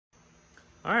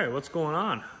All right, what's going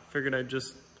on? Figured I'd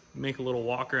just make a little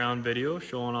walk around video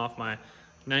showing off my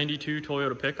 92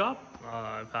 Toyota pickup.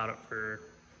 I've had it for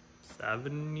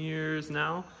 7 years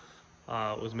now.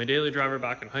 It was my daily driver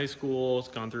back in high school. It's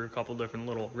gone through a couple different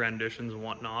little renditions and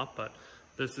whatnot, but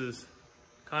this is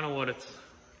kind of what it's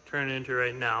turning into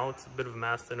right now. It's a bit of a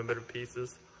mess and a bit of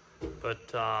pieces, but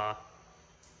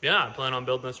yeah, I plan on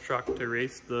building this truck to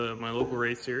race my local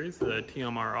race series, the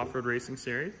TMR off-road racing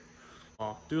series.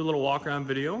 I'll do a little walk around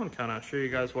video and kind of show you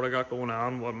guys what I got going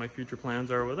on, what my future plans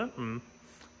are with it, and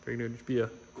figured it'd just be a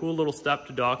cool little step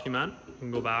to document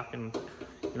and go back and,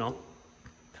 you know,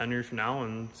 10 years from now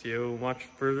and see how much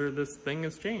further this thing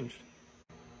has changed.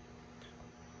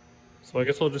 So I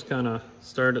guess I'll just kind of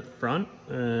start at the front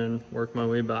and work my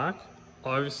way back.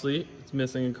 Obviously, it's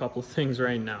missing a couple of things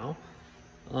right now.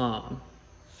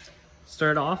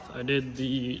 Start off, I did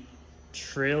the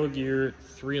Trail Gear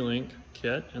 3-link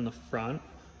kit in the front.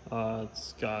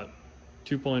 It's got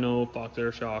 2.0 Fox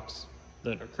Air shocks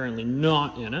that are currently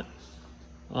not in it.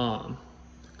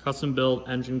 Custom built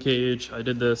engine cage. I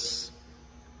did this,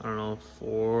 I don't know,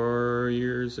 4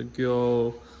 years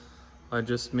ago. I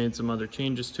just made some other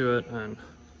changes to it and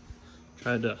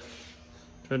tried to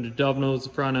dove nose the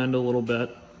front end a little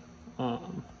bit.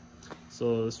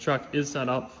 So this truck is set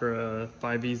up for a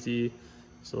 5EZ,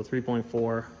 so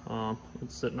 3.4.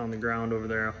 It's sitting on the ground over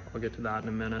there. I'll get to that in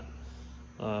a minute.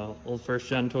 Old first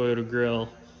gen Toyota grill.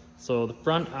 So the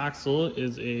front axle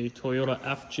is a Toyota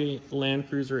Land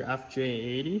Cruiser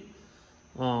FJ80.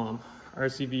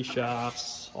 RCV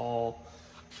shafts, all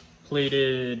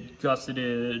plated,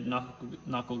 gusseted,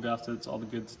 knuckle gussets, all the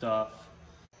good stuff.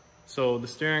 So the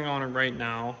steering on it right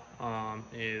now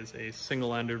is a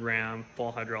single-ended ram,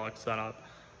 full hydraulic setup.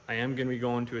 I am going to be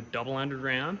going to a double-ended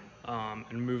ram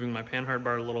and moving my panhard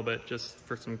bar a little bit just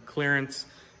for some clearance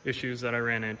issues that I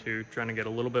ran into, trying to get a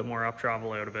little bit more up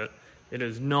travel out of it. It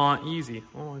is not easy.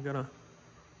 Oh, I got a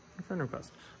friend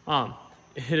request.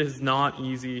 It is not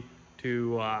easy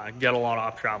to get a lot of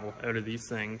up travel out of these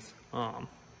things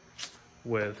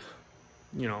with,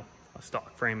 you know, a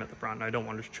stock frame at the front. I don't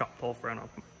want to just chop the whole front off.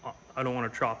 I don't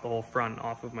want to chop the whole front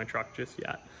off of my truck just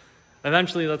yet.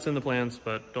 Eventually that's in the plans,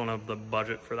 but don't have the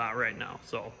budget for that right now.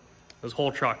 So this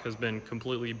whole truck has been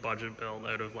completely budget built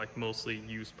out of like mostly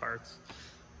used parts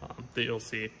that you'll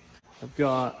see. I've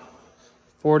got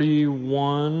 14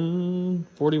 and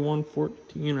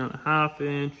a half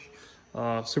inch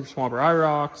Super Swamper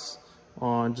IROCs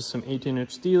on just some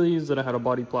 18-inch steelies that I had a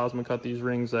body plasma cut these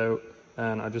rings out,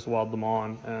 and I just welded them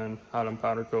on and had them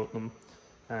powder coat them.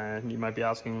 And you might be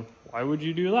asking, why would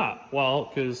you do that? Well,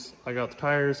 because I got the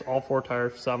tires, all 4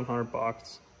 tires for 700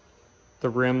 bucks. The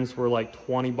rims were like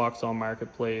 20 bucks on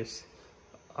Marketplace.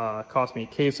 It cost me a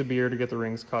case of beer to get the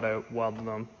rings cut out, welded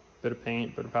them, bit of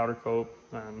paint, bit of powder coat,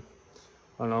 and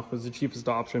I don't know, it was the cheapest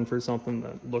option for something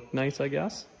that looked nice, I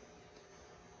guess.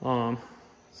 So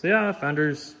yeah,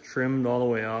 fenders trimmed all the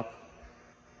way up.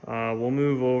 We'll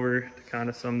move over to kind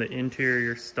of some of the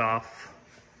interior stuff.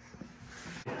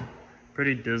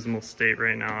 Pretty dismal state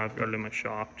right now. I've got it in my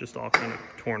shop, just all kind of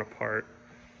torn apart.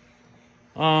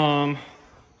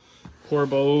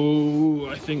 Corbo,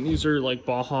 I think these are like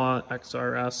Baja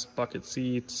XRS bucket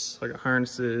seats. I got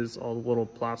harnesses, all the little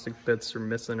plastic bits are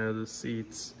missing out of the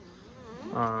seats.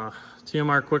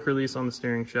 TMR quick release on the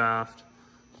steering shaft,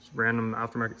 just random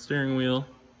aftermarket steering wheel.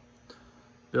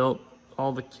 Built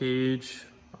all the cage.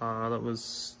 That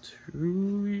was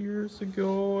 2 years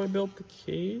ago I built the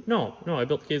cage. No, I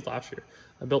built the cage last year.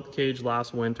 I built the cage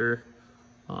last winter.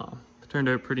 It turned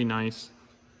out pretty nice.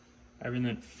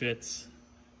 Everything fits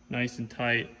nice and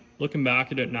tight. Looking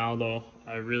back at it now though,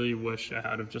 I really wish I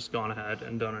had have just gone ahead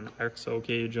and done an XO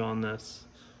cage on this,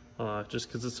 just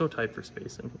because it's so tight for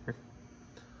space in here.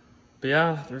 But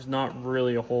yeah, there's not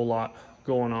really a whole lot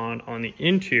going on the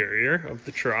interior of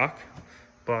the truck,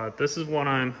 but this is what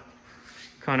I'm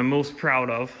kind of most proud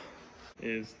of,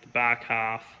 is the back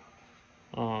half.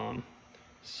 So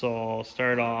I'll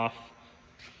start off,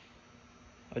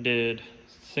 I did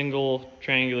single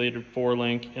triangulated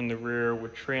 4-link in the rear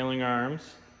with trailing arms.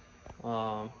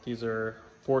 These are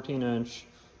 14-inch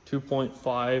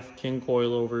 2.5 king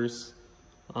coilovers.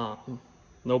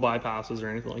 No bypasses or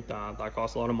anything like that. That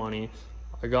costs a lot of money.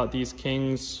 I got these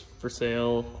Kings for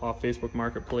sale off Facebook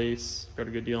Marketplace. Got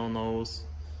a good deal on those.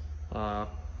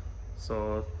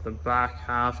 So the back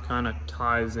half kind of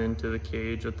ties into the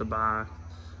cage at the back.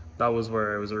 That was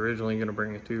where I was originally going to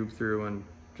bring a tube through, and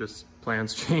just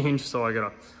plans changed, so I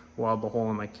gotta weld the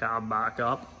hole in my cab back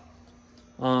up.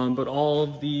 But all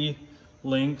of the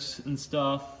links and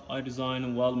stuff I designed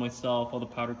and welded myself. All the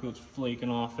powder coat's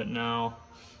flaking off it now.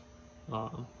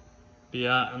 But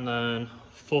yeah, and then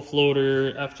full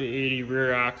floater FJ80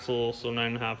 rear axle, so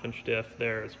 9.5-inch diff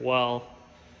there as well.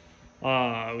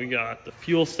 We got the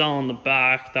fuel cell in the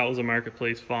back. That was a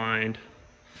marketplace find.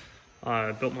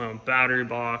 I built my own battery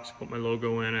box, put my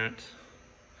logo in it.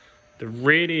 The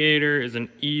radiator is an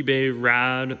eBay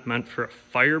rad meant for a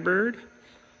Firebird.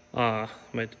 My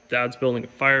dad's building a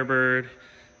Firebird.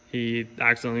 He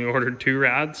accidentally ordered 2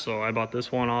 rads, so I bought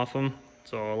this one off him.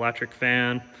 So electric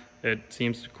fan. It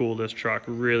seems to cool this truck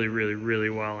really, really, really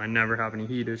well. I never have any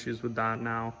heat issues with that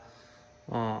now.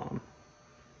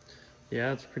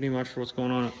 Yeah, it's pretty much what's going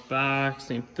on at the back.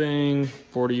 Same thing,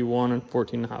 41 and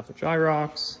 14.5-inch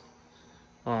IROCs.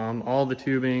 All the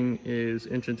tubing is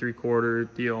 1 3/4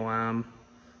 DOM.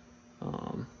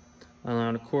 And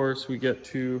then of course we get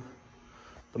to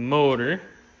the motor.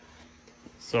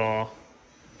 So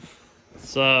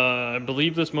I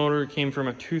believe this motor came from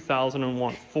a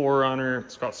 2001 4Runner.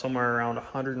 It's got somewhere around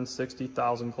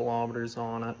 160,000 kilometers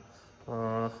on it.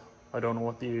 I don't know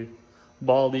what the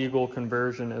bald eagle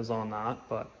conversion is on that,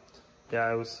 but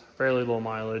yeah, it was fairly low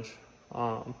mileage.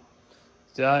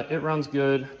 Yeah, it runs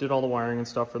good. Did all the wiring and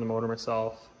stuff for the motor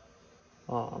myself.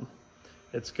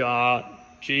 It's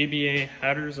got JBA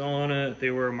headers on it. They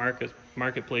were a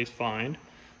marketplace find,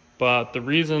 but the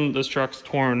reason this truck's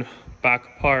torn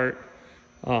back apart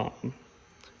and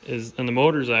the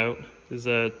motor's out is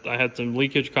that I had some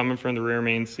leakage coming from the rear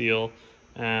main seal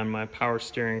and my power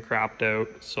steering crapped out.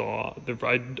 So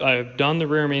I've done the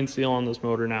rear main seal on this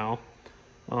motor now.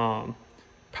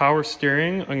 Power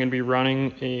steering, I'm going to be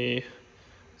running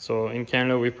so in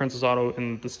Canada we have Princess Auto,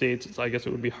 in the States I guess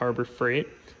it would be Harbor Freight.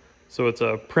 So it's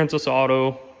a Princess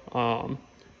Auto,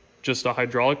 just a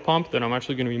hydraulic pump that I'm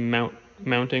actually going to be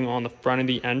mounting on the front of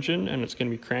the engine, and it's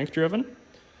going to be crank driven.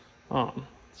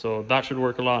 So that should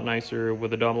work a lot nicer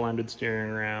with a double-ended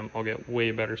steering ram. I'll get way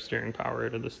better steering power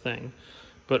out of this thing.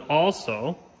 But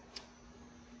also,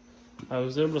 I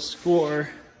was able to score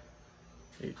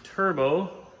a turbo.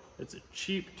 It's a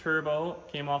cheap turbo,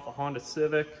 came off a Honda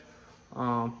Civic,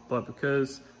 but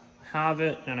because I have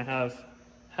it and I have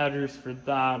headers for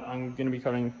that, I'm going to be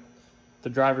cutting the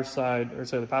driver's side, or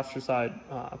sorry, the passenger side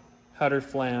header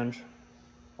flange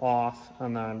off,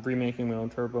 and then remaking my own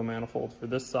turbo manifold for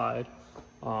this side.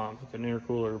 Like an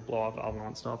intercooler, blow off valve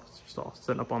and stuff. It's just all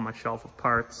sitting up on my shelf of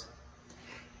parts.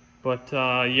 But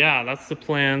yeah, that's the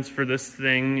plans for this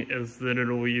thing, is that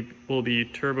will be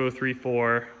turbo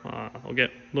 3.4. I'll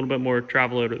get a little bit more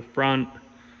travel out of the front.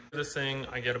 This thing,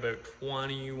 I get about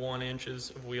 21 inches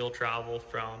of wheel travel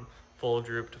from full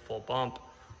droop to full bump.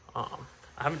 I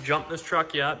haven't jumped this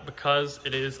truck yet because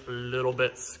it is a little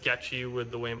bit sketchy with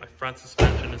the way my front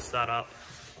suspension is set up.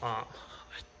 I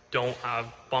don't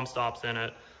have bump stops in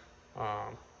it.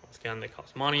 Once again, they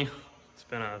cost money. It's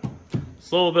been a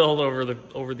slow build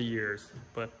over the years,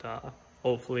 but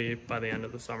hopefully by the end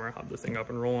of the summer I'll have this thing up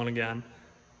and rolling again,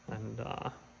 and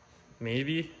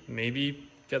maybe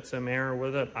get some air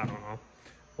with it. I don't know,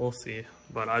 we'll see.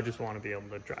 But I just want to be able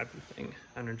to drive the thing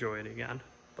and enjoy it again.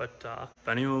 But if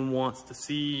anyone wants to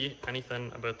see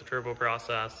anything about the turbo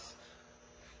process,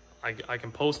 I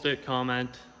can post it,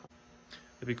 comment.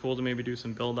 It'd be cool to maybe do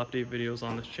some build update videos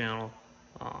on this channel,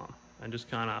 and just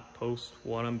kind of post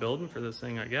what I'm building for this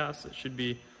thing, I guess. It should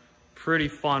be pretty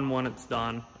fun when it's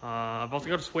done. I've also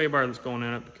got a sway bar that's going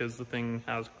in it because the thing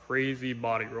has crazy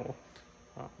body roll.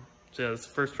 So it's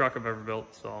the first truck I've ever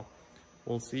built, so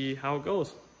we'll see how it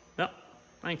goes. Yep,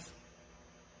 thanks.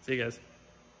 See you guys.